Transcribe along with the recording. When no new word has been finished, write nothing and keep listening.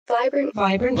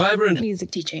Vibrant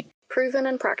music teaching. Proven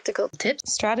and practical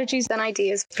Tips, strategies, and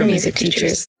ideas for music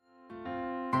teachers.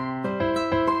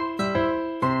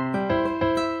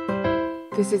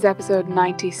 This is episode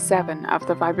 97 of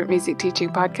the Vibrant Music Teaching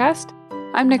Podcast.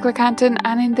 I'm Nicola Canton,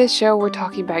 and in this show we're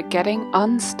talking about getting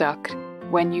unstuck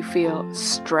when you feel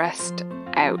stressed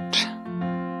out.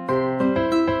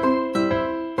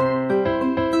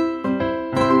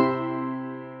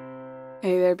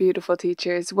 Hey there, beautiful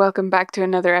teachers. Welcome back to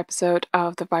another episode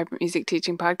of the Vibrant Music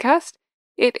Teaching Podcast.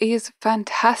 It is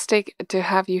fantastic to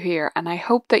have you here, and I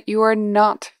hope that you are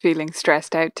not feeling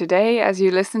stressed out today as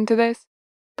you listen to this.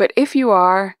 But if you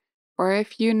are, or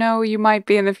if you know you might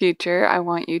be in the future, I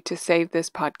want you to save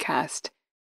this podcast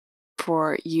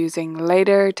for using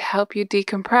later to help you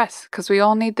decompress, because we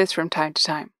all need this from time to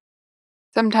time.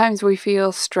 Sometimes we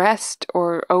feel stressed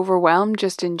or overwhelmed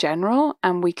just in general,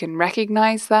 and we can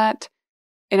recognize that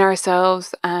in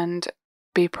ourselves and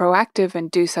be proactive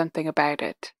and do something about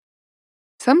it.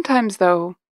 Sometimes,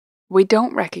 though, we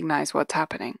don't recognize what's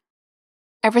happening.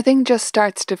 Everything just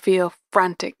starts to feel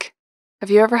frantic. Have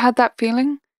you ever had that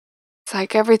feeling? It's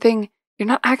like everything, you're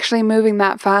not actually moving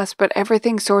that fast, but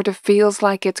everything sort of feels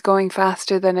like it's going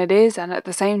faster than it is, and at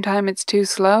the same time it's too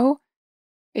slow.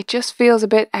 It just feels a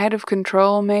bit out of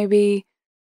control, maybe,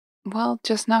 well,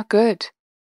 just not good.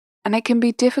 And it can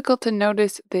be difficult to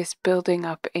notice this building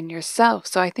up in yourself,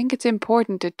 so I think it's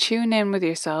important to tune in with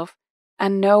yourself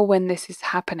and know when this is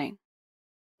happening.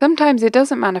 Sometimes it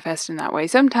doesn't manifest in that way.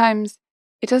 Sometimes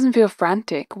it doesn't feel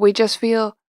frantic. We just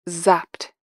feel zapped.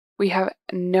 We have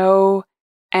no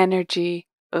energy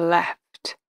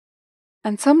left.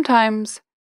 And sometimes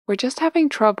we're just having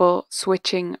trouble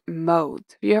switching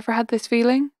modes. Have you ever had this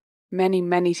feeling?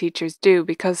 Many teachers do,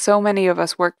 because so many of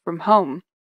us work from home.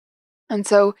 And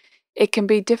so it can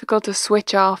be difficult to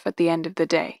switch off at the end of the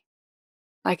day.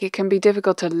 Like, it can be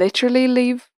difficult to literally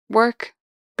leave work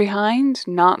behind,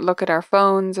 not look at our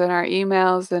phones and our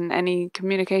emails and any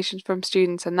communications from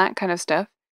students and that kind of stuff.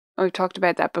 We've talked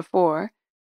about that before.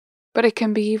 But it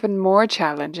can be even more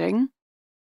challenging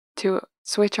to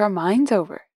switch our minds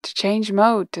over, to change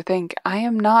mode, to think, I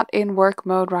am not in work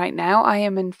mode right now, I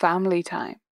am in family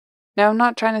time. Now, I'm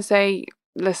not trying to say,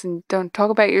 listen, don't talk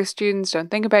about your students,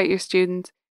 don't think about your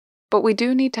students, but we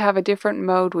do need to have a different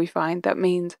mode, we find, that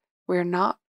means we're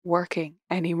not working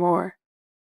anymore.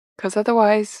 Because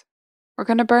otherwise, we're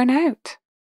going to burn out.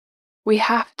 We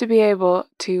have to be able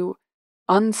to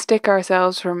unstick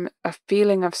ourselves from a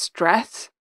feeling of stress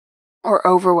or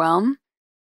overwhelm,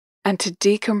 and to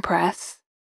decompress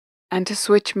and to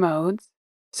switch modes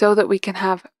so that we can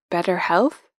have better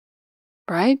health,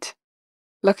 right?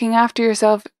 Looking after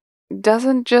yourself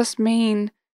doesn't just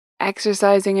mean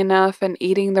exercising enough and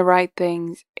eating the right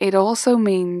things. It also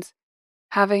means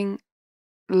having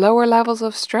lower levels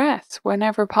of stress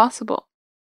whenever possible.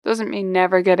 Doesn't mean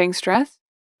never getting stressed,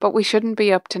 but we shouldn't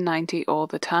be up to 90 all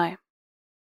the time.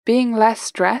 Being less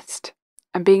stressed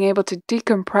and being able to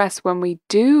decompress when we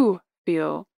do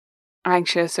feel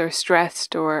anxious or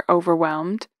stressed or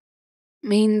overwhelmed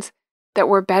means that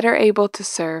we're better able to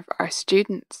serve our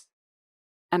students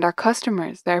and our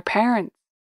customers, their parents.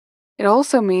 It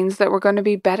also means that we're going to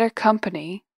be better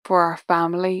company for our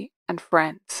family and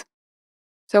friends.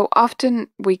 So often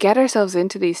we get ourselves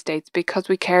into these states because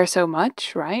we care so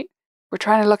much, right? We're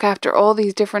trying to look after all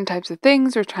these different types of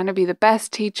things. We're trying to be the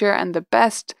best teacher and the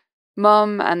best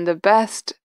mum and the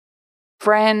best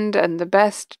friend and the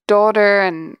best daughter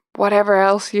and whatever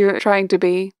else you're trying to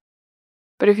be.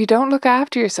 But if you don't look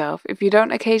after yourself, if you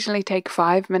don't occasionally take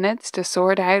 5 minutes to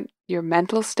sort out your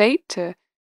mental state, to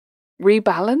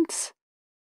rebalance,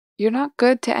 you're not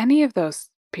good to any of those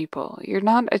people. You're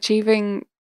not achieving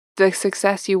the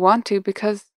success you want to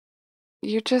because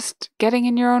you're just getting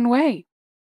in your own way.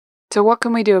 So what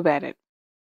can we do about it?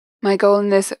 My goal in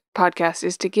this podcast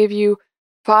is to give you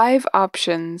 5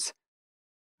 options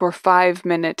for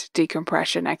 5-minute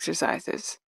decompression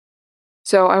exercises.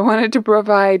 So I wanted to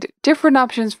provide different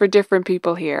options for different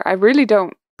people here. I really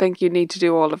don't think you need to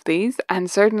do all of these, and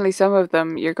certainly some of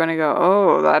them you're going to go,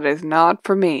 oh, that is not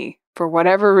for me, for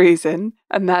whatever reason,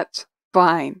 and that's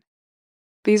fine.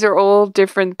 These are all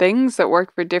different things that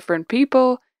work for different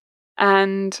people,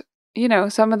 and, you know,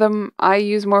 some of them I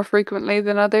use more frequently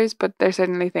than others, but they're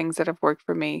certainly things that have worked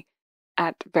for me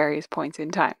at various points in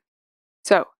time.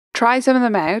 So, try some of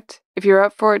them out. If you're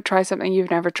up for it, try something you've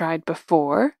never tried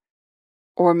before.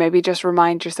 Or maybe just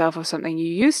remind yourself of something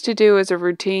you used to do as a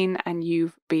routine and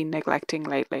you've been neglecting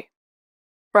lately.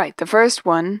 Right, the first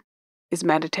one is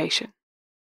meditation.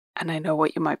 And I know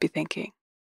what you might be thinking.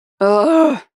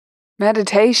 Ugh,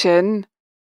 meditation?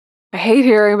 I hate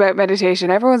hearing about meditation.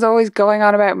 Everyone's always going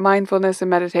on about mindfulness and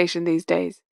meditation these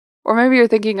days. Or maybe you're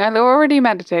thinking, I already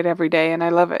meditate every day and I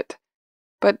love it.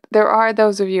 But there are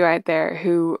those of you out there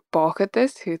who balk at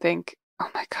this, who think, oh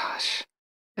my gosh,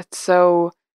 it's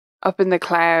so up in the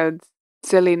clouds,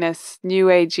 silliness, new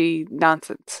agey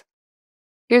nonsense.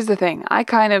 Here's the thing. I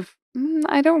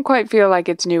don't quite feel like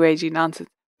it's new agey nonsense,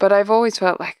 but I've always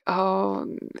felt like,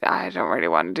 oh, I don't really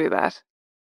want to do that.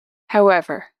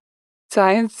 However,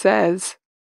 science says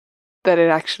that it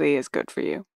actually is good for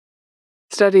you.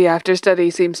 Study after study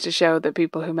seems to show that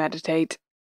people who meditate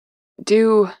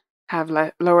do have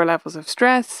lower levels of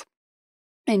stress,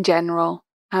 in general,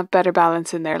 have better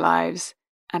balance in their lives,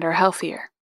 and are healthier.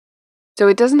 So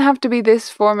it doesn't have to be this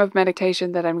form of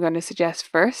meditation that I'm going to suggest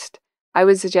first. I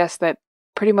would suggest that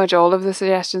pretty much all of the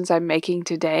suggestions I'm making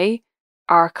today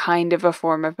are kind of a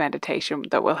form of meditation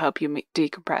that will help you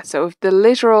decompress. So if the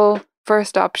literal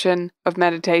first option of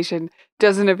meditation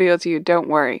doesn't appeal to you, don't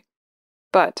worry.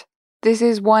 But this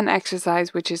is one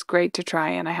exercise which is great to try,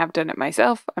 and I have done it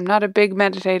myself. I'm not a big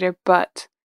meditator, but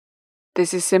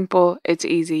this is simple, it's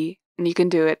easy, and you can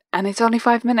do it, and it's only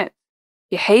 5 minutes.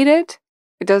 You hate it?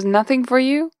 It does nothing for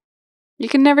you? You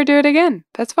can never do it again.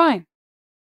 That's fine.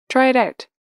 Try it out.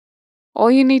 All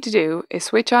you need to do is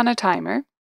switch on a timer.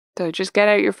 So just get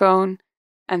out your phone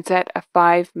and set a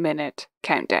 5-minute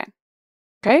countdown.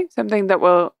 Okay? Something that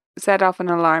will set off an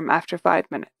alarm after 5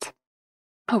 minutes.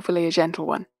 Hopefully a gentle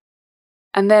one.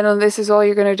 And then this is all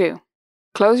you're going to do.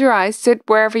 Close your eyes, sit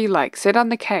wherever you like. Sit on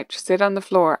the couch, sit on the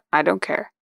floor. I don't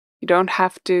care. You don't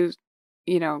have to,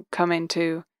 come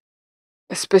into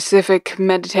a specific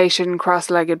meditation,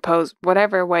 cross-legged pose.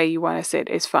 Whatever way you want to sit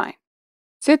is fine.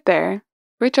 Sit there,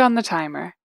 switch on the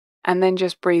timer, and then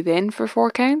just breathe in for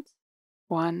 4 counts.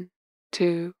 1,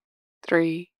 2,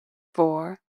 3,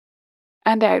 4.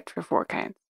 And out for 4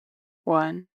 counts.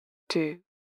 1, 2,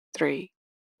 3,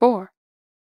 4.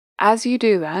 As you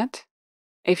do that,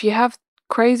 if you have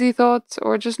crazy thoughts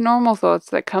or just normal thoughts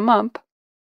that come up,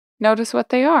 notice what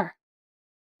they are.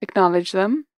 Acknowledge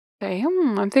them. Say,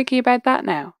 I'm thinking about that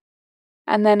now.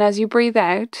 And then as you breathe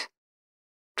out,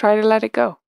 try to let it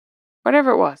go.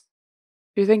 Whatever it was.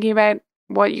 If you're thinking about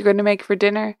what you're going to make for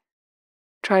dinner,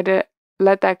 try to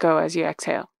let that go as you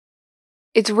exhale.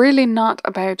 It's really not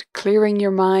about clearing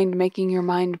your mind, making your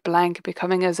mind blank,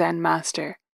 becoming a Zen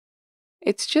master.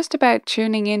 It's just about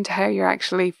tuning into how you're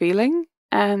actually feeling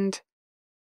and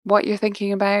what you're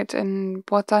thinking about and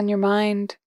what's on your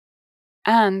mind,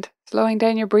 and slowing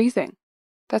down your breathing.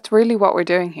 That's really what we're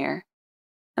doing here.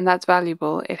 And that's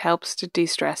valuable. It helps to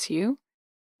de-stress you,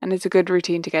 and it's a good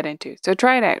routine to get into. So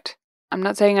try it out. I'm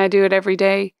not saying I do it every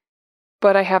day,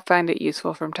 but I have found it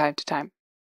useful from time to time.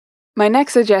 My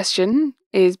next suggestion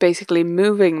is basically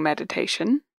moving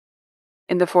meditation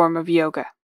in the form of yoga.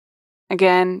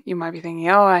 Again, you might be thinking,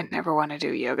 I never want to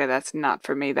do yoga. That's not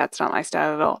for me. That's not my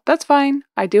style at all. That's fine.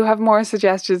 I do have more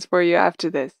suggestions for you after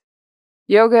this.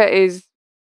 Yoga is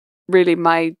really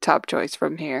my top choice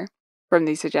from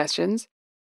these suggestions.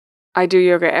 I do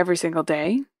yoga every single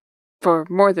day for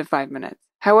more than 5 minutes.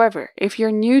 However, if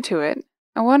you're new to it,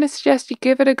 I want to suggest you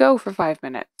give it a go for 5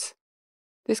 minutes.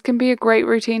 This can be a great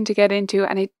routine to get into,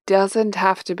 and it doesn't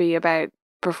have to be about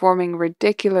performing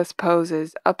ridiculous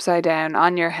poses upside down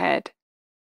on your head.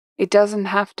 It doesn't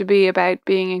have to be about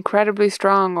being incredibly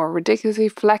strong or ridiculously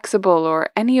flexible or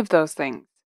any of those things.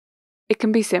 It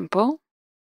can be simple,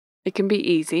 it can be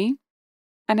easy,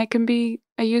 and it can be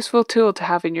a useful tool to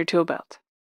have in your tool belt.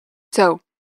 So,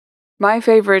 my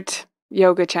favorite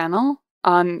yoga channel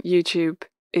on YouTube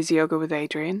is Yoga with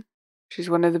Adriene.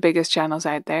 She's one of the biggest channels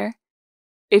out there.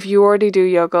 If you already do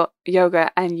yoga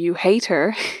and you hate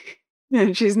her,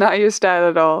 and she's not your style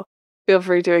at all, feel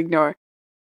free to ignore.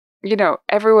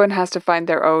 Everyone has to find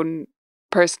their own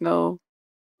personal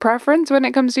preference when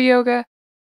it comes to yoga.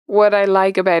 What I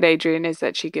like about Adriene is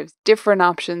that she gives different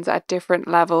options at different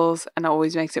levels and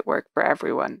always makes it work for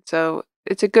everyone. So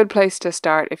it's a good place to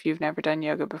start if you've never done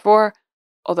yoga before,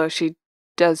 although she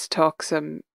does talk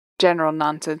some general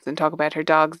nonsense and talk about her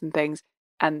dogs and things,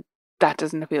 and that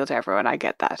doesn't appeal to everyone. I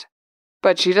get that.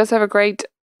 But she does have a great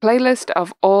playlist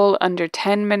of all under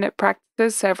 10-minute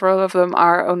practices. Several of them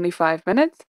are only 5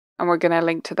 minutes. And we're going to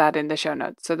link to that in the show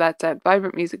notes. So that's at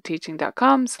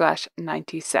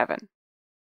vibrantmusicteaching.com/97.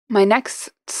 My next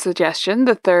suggestion,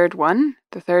 the third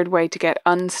way to get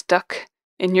unstuck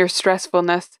in your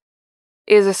stressfulness,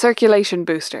 is a circulation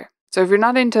booster. So if you're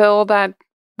not into all that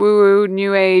woo-woo,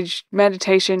 new age,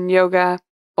 meditation, yoga,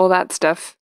 all that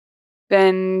stuff,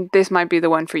 then this might be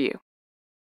the one for you.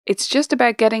 It's just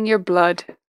about getting your blood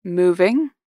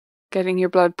moving, getting your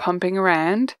blood pumping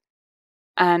around,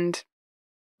 and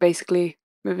basically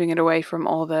moving it away from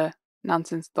all the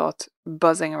nonsense thoughts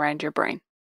buzzing around your brain.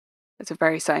 It's a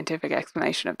very scientific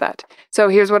explanation of that. So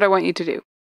here's what I want you to do.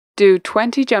 Do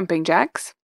 20 jumping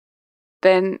jacks,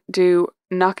 then do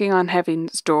knocking on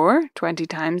heaven's door 20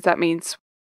 times. That means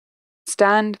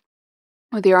stand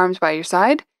with your arms by your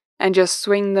side and just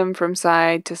swing them from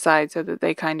side to side so that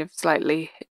they kind of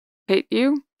slightly hit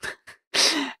you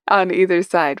on either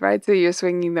side, right? So you're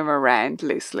swinging them around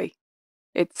loosely.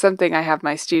 It's something I have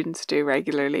my students do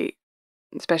regularly,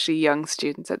 especially young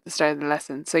students at the start of the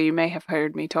lesson. So you may have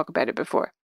heard me talk about it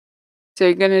before. So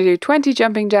you're going to do 20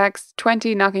 jumping jacks,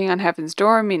 20 knocking on heaven's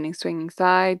door, meaning swinging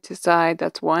side to side,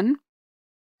 that's 1.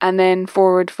 And then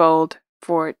forward fold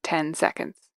for 10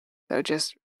 seconds. So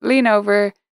just lean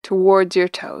over towards your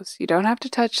toes. You don't have to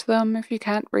touch them if you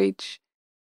can't reach.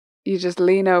 You just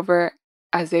lean over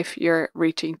as if you're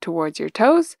reaching towards your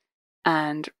toes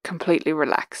and completely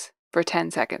relax for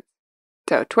 10 seconds.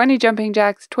 So 20 jumping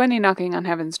jacks, 20 knocking on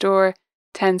heaven's door,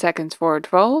 10 seconds forward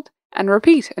fold, and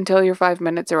repeat until your 5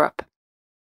 minutes are up.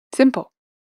 Simple.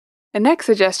 The next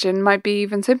suggestion might be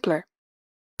even simpler.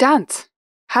 Dance.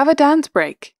 Have a dance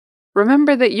break.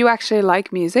 Remember that you actually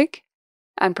like music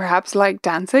and perhaps like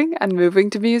dancing and moving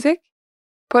to music.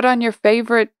 Put on your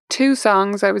favorite 2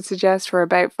 songs, I would suggest, for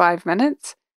about 5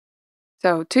 minutes.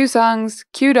 So 2 songs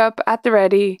queued up at the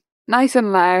ready, nice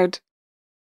and loud,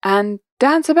 and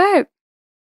dance about.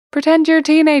 Pretend you're a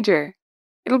teenager.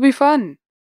 It'll be fun.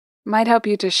 Might help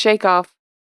you to shake off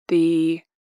the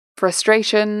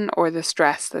frustration or the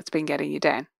stress that's been getting you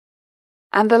down.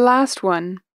 And the last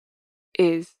one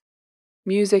is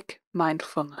music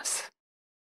mindfulness.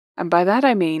 And by that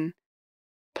I mean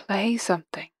play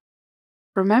something.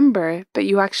 Remember that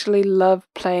you actually love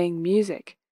playing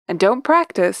music. And don't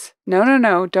practice.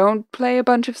 No. Don't play a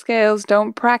bunch of scales.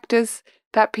 Don't practice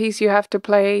that piece you have to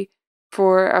play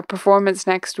for a performance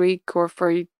next week or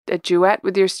for a duet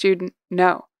with your student.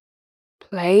 No.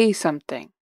 Play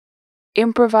something.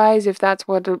 Improvise if that's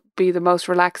what will be the most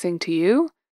relaxing to you,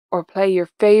 or play your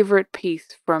favorite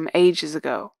piece from ages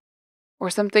ago, or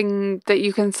something that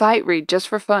you can sight read just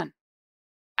for fun.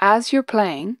 As you're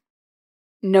playing,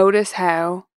 notice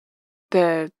how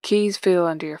the keys feel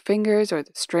under your fingers or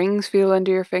the strings feel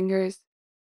under your fingers,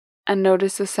 and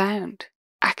notice the sound.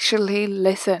 Actually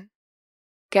listen.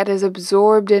 Get as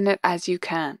absorbed in it as you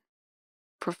can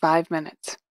for 5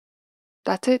 minutes.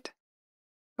 That's it.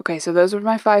 Okay, so those were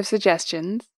my 5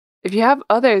 suggestions. If you have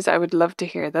others, I would love to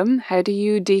hear them. How do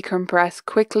you decompress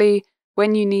quickly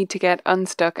when you need to get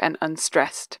unstuck and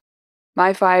unstressed?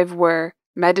 My 5 were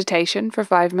meditation for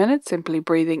 5 minutes, simply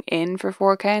breathing in for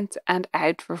 4 counts and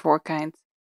out for 4 counts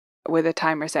with a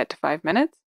timer set to 5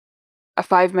 minutes. A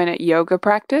 5-minute yoga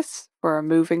practice for a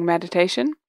moving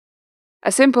meditation.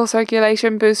 A simple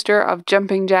circulation booster of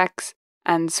jumping jacks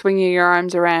and swinging your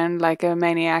arms around like a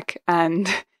maniac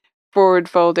and forward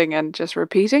folding and just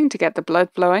repeating to get the blood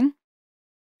flowing.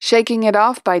 Shaking it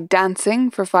off by dancing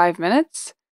for 5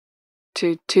 minutes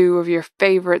to 2 of your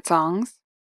favorite songs.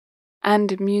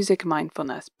 And music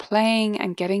mindfulness, playing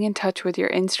and getting in touch with your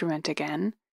instrument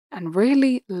again and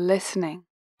really listening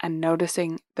and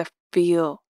noticing the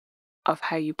feel of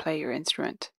how you play your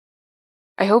instrument.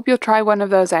 I hope you'll try one of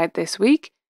those out this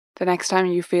week. The next time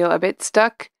you feel a bit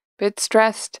stuck, a bit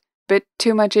stressed, bit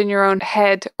too much in your own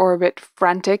head or a bit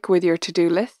frantic with your to-do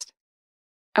list.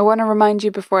 I want to remind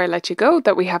you before I let you go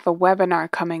that we have a webinar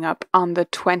coming up on the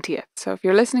 20th. So if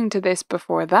you're listening to this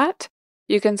before that,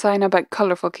 you can sign up at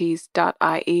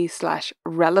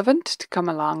colourfulkeys.ie/relevant to come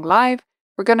along live.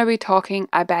 We're going to be talking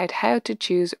about how to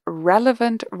choose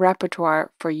relevant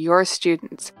repertoire for your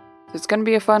students. So it's going to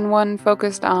be a fun one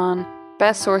focused on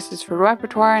best sources for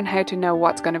repertoire and how to know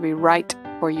what's going to be right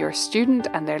for your student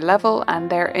and their level and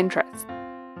their interests.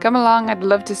 Come along, I'd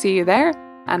love to see you there,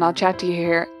 and I'll chat to you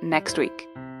here next week.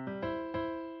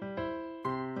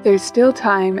 There's still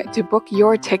time to book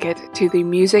your ticket to the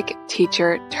Music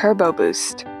Teacher Turbo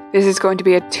Boost. This is going to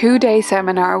be a 2-day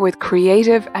seminar with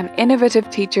creative and innovative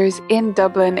teachers in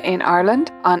Dublin in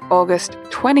Ireland on August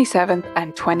 27th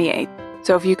and 28th.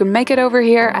 So if you can make it over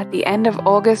here at the end of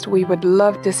August, we would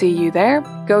love to see you there.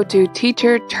 Go to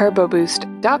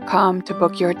teacherturboboost.com to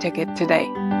book your ticket today.